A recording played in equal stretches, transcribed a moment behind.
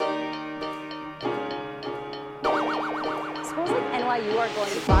NYU are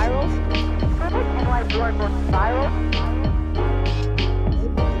going viral. NYU are going viral.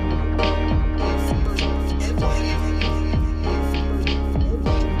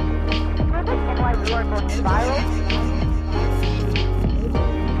 NYU are going viral.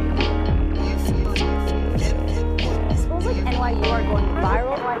 Schools like NYU are going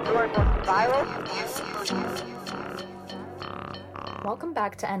viral. NYU are going viral. Welcome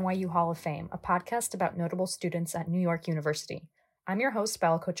back to NYU Hall of Fame, a podcast about notable students at New York University. I'm your host,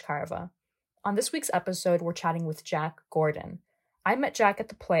 Bella Kochkarova. On this week's episode, we're chatting with Jack Gordon. I met Jack at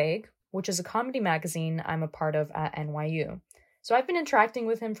The Plague, which is a comedy magazine I'm a part of at NYU. So I've been interacting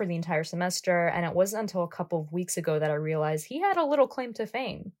with him for the entire semester, and it wasn't until a couple of weeks ago that I realized he had a little claim to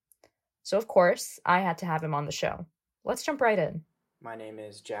fame. So of course, I had to have him on the show. Let's jump right in. My name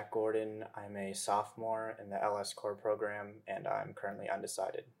is Jack Gordon. I'm a sophomore in the LS Core program, and I'm currently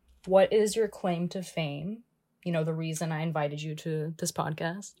undecided. What is your claim to fame? You know, the reason I invited you to this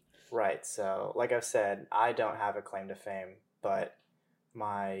podcast? Right, so like I've said, I don't have a claim to fame, but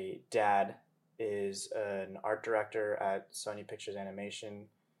my dad is an art director at Sony Pictures Animation.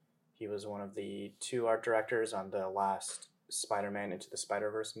 He was one of the 2 art directors on the last Spider-Man Into the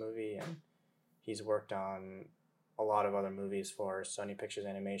Spider-Verse movie, and he's worked on a lot of other movies for Sony Pictures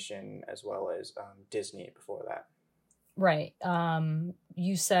Animation as well as Disney before that. Right.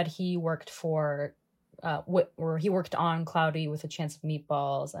 You said he worked for, or he worked on Cloudy with a Chance of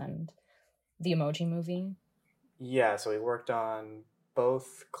Meatballs and the Emoji Movie. Yeah, so he worked on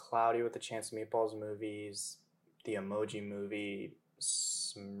both Cloudy with a Chance of Meatballs movies, the Emoji Movie,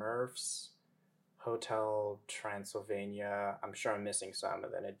 Smurfs, Hotel Transylvania. I'm sure I'm missing some.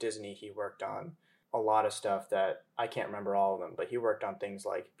 And then at Disney, he worked on a lot of stuff that I can't remember all of them, but he worked on things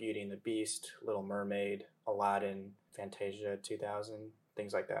like Beauty and the Beast, Little Mermaid, Aladdin, Fantasia 2000,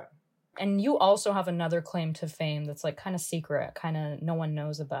 things like that. And you also have another claim to fame that's like kind of secret, kind of no one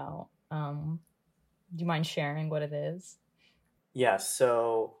knows about. Do you mind sharing what it is? Yeah,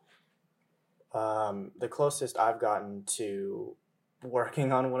 so the closest I've gotten to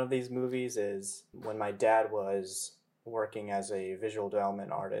working on one of these movies is when my dad was working as a visual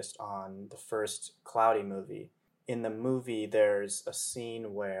development artist on the first Cloudy movie. In the movie, there's a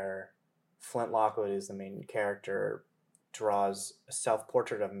scene where Flint Lockwood is the main character, draws a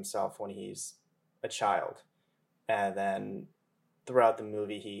self-portrait of himself when he's a child. And then throughout the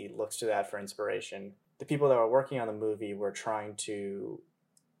movie, he looks to that for inspiration. The people that were working on the movie were trying to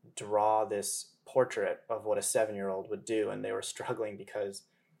draw this portrait of what a 7-year-old would do, and they were struggling because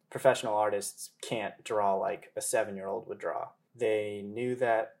professional artists can't draw like a 7-year-old would draw. They knew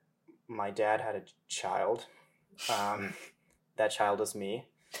that my dad had a child. That child was me.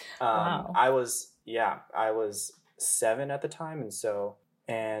 Wow. I was 7 at the time, and so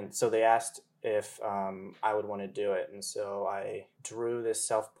they asked if I would want to do it, and so I drew this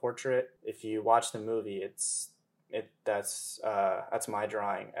self-portrait. If you watch the movie, that's my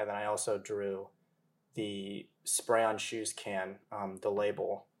drawing, and then I also drew the spray-on shoes can, the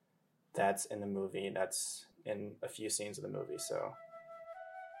label that's in the movie. That's in a few scenes of the movie. So,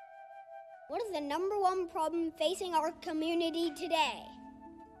 what is the number one problem facing our community today?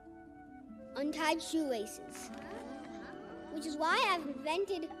 Untied shoelaces. Which is why I've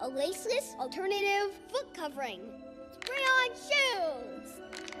invented a laceless alternative foot covering. Spray-on shoes!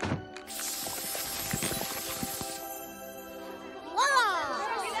 Voila!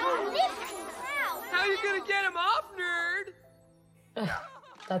 How are you gonna get him off, nerd?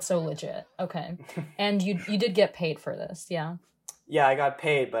 That's so legit. Okay. And you did get paid for this, yeah? Yeah, I got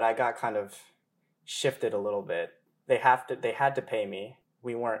paid, but I got kind of shifted a little bit. They had to pay me.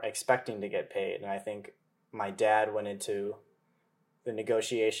 We weren't expecting to get paid, and I think my dad went into the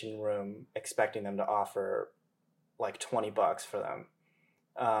negotiation room expecting them to offer like $20 for them.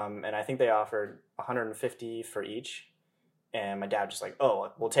 And I think they offered $150 for each. And my dad was just like,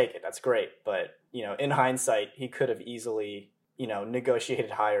 oh, we'll take it. That's great. But, in hindsight, he could have easily,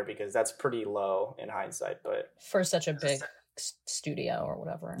 negotiated higher because that's pretty low in hindsight. But for such a big studio or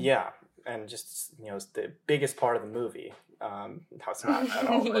whatever. Yeah. And just, it's the biggest part of the movie. That's not at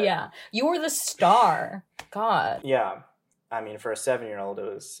all. But yeah. You were the star. God. Yeah. I mean, for a 7-year-old, it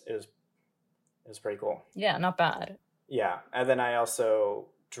was pretty cool. Yeah, not bad. Yeah. And then I also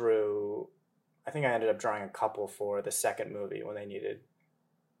drew, I think I ended up drawing a couple for the second movie when they needed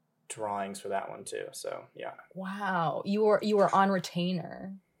drawings for that one too. So, yeah. Wow. You were on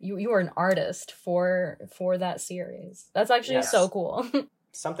retainer. You were an artist for that series. That's actually so cool.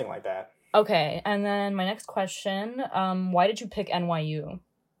 Something like that. Okay, and then my next question, why did you pick NYU?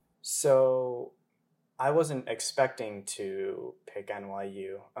 So I wasn't expecting to pick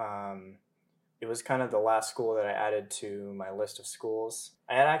NYU. it was kind of the last school that I added to my list of schools.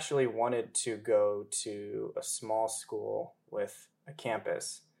 I had actually wanted to go to a small school with a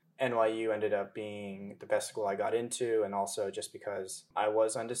campus. NYU ended up being the best school I got into, and also just because I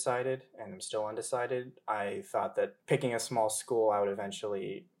was undecided and I'm still undecided, I thought that picking a small school, I would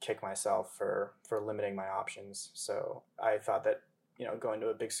eventually kick myself for limiting my options. So I thought that, going to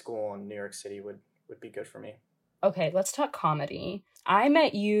a big school in New York City would be good for me. Okay, let's talk comedy. I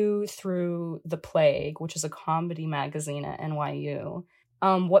met you through The Plague, which is a comedy magazine at NYU.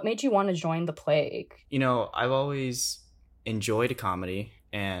 What made you want to join The Plague? I've always enjoyed comedy,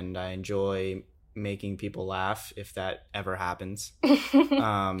 and I enjoy making people laugh if that ever happens.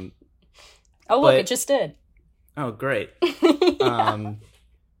 Oh, look, it just did. Oh, great. Yeah.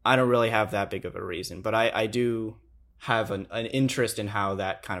 I don't really have that big of a reason, but I do have an interest in how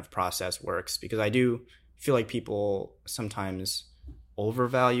that kind of process works, because I do feel like people sometimes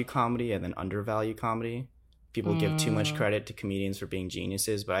overvalue comedy and then undervalue comedy. People give too much credit to comedians for being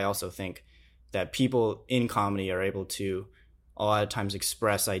geniuses, but I also think that people in comedy are able to a lot of times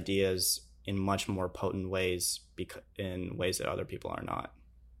express ideas in much more potent ways, in ways that other people are not.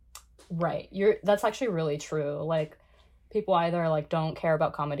 Right. That's actually really true. Like, people either like don't care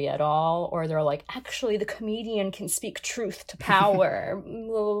about comedy at all, or they're like, actually the comedian can speak truth to power.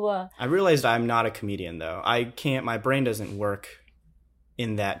 Blah, blah, blah. I realized I'm not a comedian, though. My brain doesn't work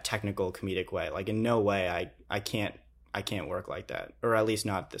in that technical comedic way. Like, in no way I can't work like that, or at least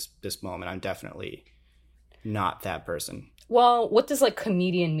not this moment. I'm definitely not that person. Well, what does like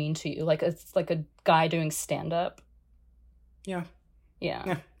comedian mean to you? Like, it's like a guy doing stand-up? Yeah.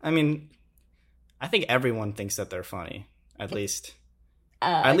 I think everyone thinks that they're funny. At least,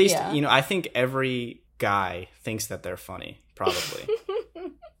 yeah. I think every guy thinks that they're funny, probably.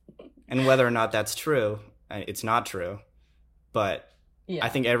 And whether or not that's true, it's not true. But yeah. I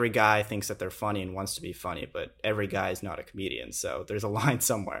think every guy thinks that they're funny and wants to be funny, but every guy is not a comedian. So there's a line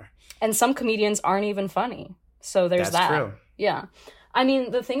somewhere. And some comedians aren't even funny. So there's that. That's true. Yeah. I mean,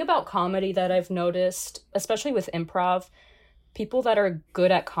 the thing about comedy that I've noticed, especially with improv, people that are good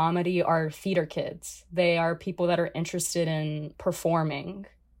at comedy are theater kids. They are people that are interested in performing,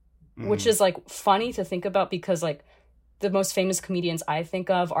 which is like funny to think about, because like the most famous comedians I think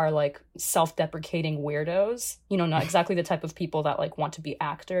of are like self-deprecating weirdos, not exactly the type of people that like want to be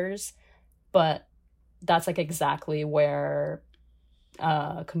actors, but that's like exactly where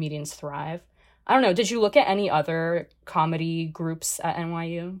comedians thrive. I don't know. Did you look at any other comedy groups at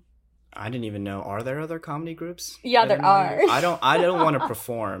NYU? I didn't even know. Are there other comedy groups? Yeah, there are. I don't want to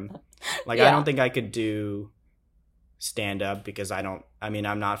perform. Like, yeah. I don't think I could do stand-up, because I'm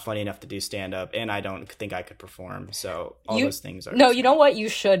not funny enough to do stand-up, and I don't think I could perform. So those things are... No, you know what? You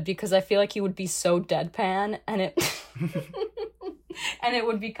should, because I feel like you would be so deadpan, and it and it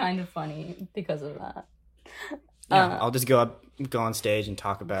would be kind of funny because of that. Yeah, I'll just go on stage and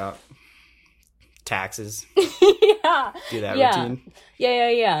talk about taxes. Yeah. Do that routine.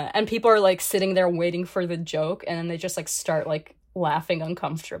 Yeah. And people are like sitting there waiting for the joke, and then they just like start like laughing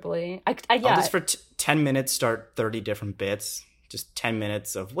uncomfortably. I'll just for 10 minutes start 30 different bits. Just 10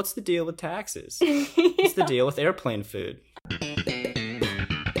 minutes of what's the deal with taxes? What's the deal with airplane food?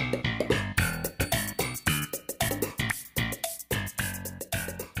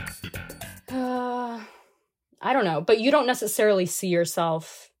 I don't know, but you don't necessarily see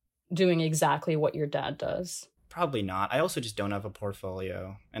yourself doing exactly what your dad does. Probably not. I also just don't have a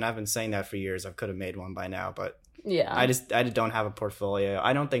portfolio, and I've been saying that for years. I could have made one by now, but yeah, I just don't have a portfolio.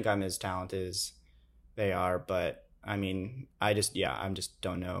 I don't think I'm as talented as they are, but I just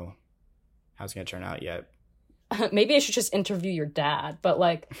don't know how it's gonna turn out yet. Maybe I should just interview your dad, but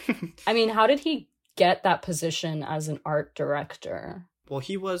like, how did he get that position as an art director? Well,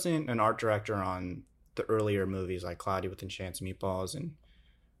 he wasn't an art director on the earlier movies like Cloudy with Enchanted Meatballs and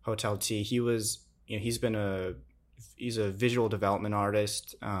Hotel T. He was, he's a visual development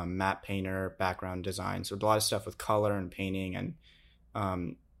artist, matte painter, background design. So a lot of stuff with color and painting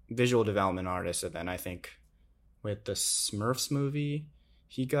and visual development artist. And then I think with the Smurfs movie,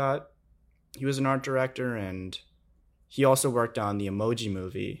 he was an art director, and he also worked on the Emoji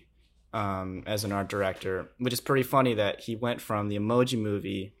Movie as an art director, which is pretty funny that he went from the Emoji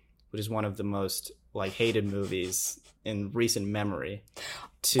Movie, which is one of the most like hated movies in recent memory,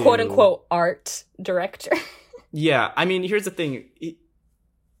 to quote unquote art director. Yeah, here's the thing.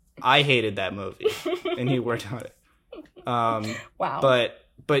 I hated that movie, and he worked on it. Wow.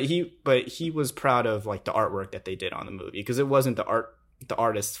 But he was proud of like the artwork that they did on the movie, because it wasn't the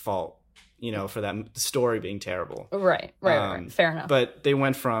artist's fault, for that story being terrible. Right. Fair enough. But he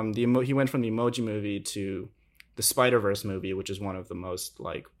went from the Emoji Movie to the Spider-Verse movie, which is one of the most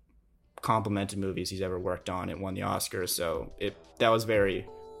like complimented movies he's ever worked on. It won the Oscar, so that was very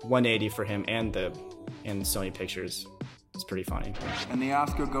 180 for him and Sony Pictures. It's pretty funny. And the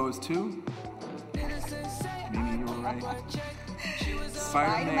Oscar goes to... Mimi, you were right.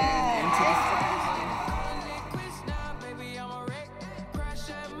 Spider-Man Into the...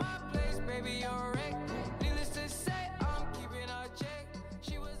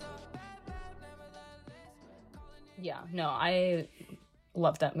 Yeah, no, I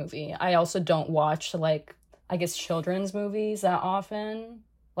love that movie. I also don't watch, like, I guess children's movies that often.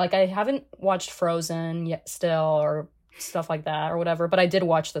 Like, I haven't watched Frozen yet still, or stuff like that, or whatever, but I did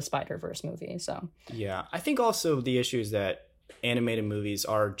watch the Spider-Verse movie, so. Yeah, I think also the issue is that animated movies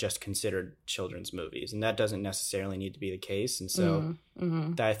are just considered children's movies, and that doesn't necessarily need to be the case, and so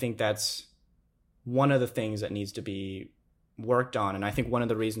I think that's one of the things that needs to be worked on, and I think one of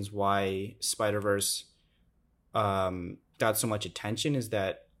the reasons why Spider-Verse got so much attention is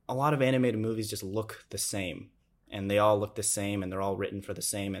that a lot of animated movies just look the same, and they all look the same, and they're all written for the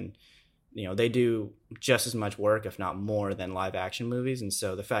same, and they do just as much work, if not more, than live action movies. And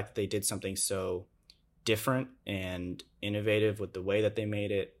so the fact that they did something so different and innovative with the way that they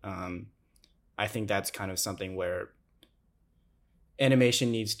made it, I think that's kind of something where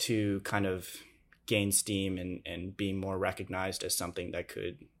animation needs to kind of gain steam and be more recognized as something that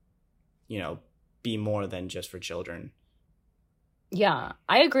could, be more than just for children. Yeah,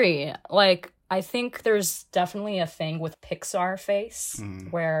 I agree. Like, I think there's definitely a thing with Pixar face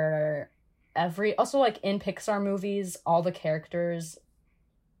where also like in Pixar movies, all the characters,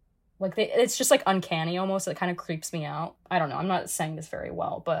 like it's just like uncanny almost. It kind of creeps me out. I don't know. I'm not saying this very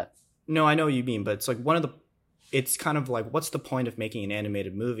well, but. No, I know what you mean, but it's like it's kind of like, what's the point of making an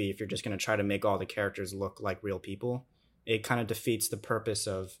animated movie if you're just going to try to make all the characters look like real people? It kind of defeats the purpose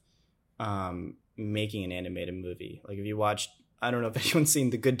of making an animated movie. Like if you watch, I don't know if anyone's seen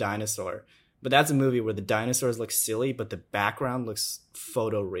The Good Dinosaur, but that's a movie where the dinosaurs look silly, but the background looks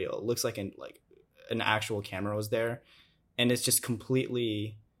photoreal. It looks like an actual camera was there, and it's just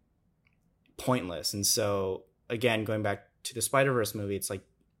completely pointless. And so again, going back to the Spider-Verse movie, it's like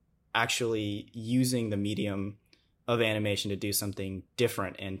actually using the medium of animation to do something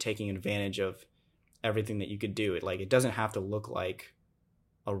different and taking advantage of everything that you could do. It doesn't have to look like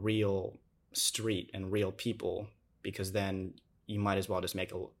a real street and real people, because then you might as well just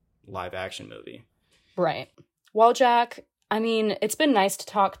make a live action movie. Right. Well, Jack, I mean, it's been nice to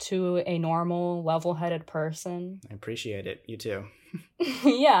talk to a normal, level-headed person. I appreciate it. You too.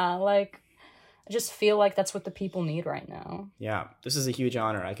 Yeah, like, I just feel like that's what the people need right now. Yeah, this is a huge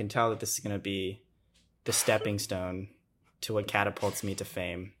honor. I can tell that this is going to be the stepping stone to what catapults me to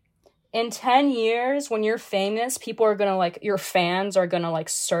fame. In 10 years, when you're famous, people are gonna your fans are gonna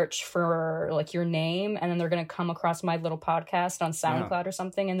search for your name, and then they're gonna come across my little podcast on SoundCloud or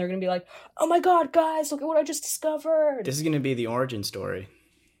something, and they're gonna be like, "Oh my God, guys, look at what I just discovered." This is gonna be the origin story.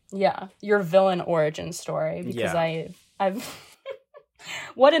 Yeah, your villain origin story, because I've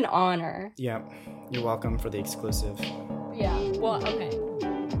what an honor. Yeah, you're welcome for the exclusive. Yeah, well, okay.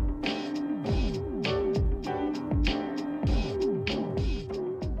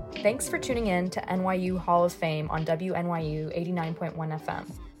 Thanks for tuning in to NYU Hall of Fame on WNYU 89.1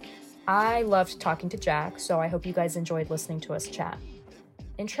 FM. I loved talking to Jack, so I hope you guys enjoyed listening to us chat.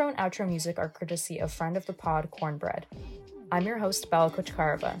 Intro and outro music are courtesy of friend of the pod, Cornbread. I'm your host, Bella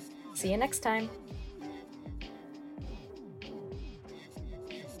Kochkarova. See you next time.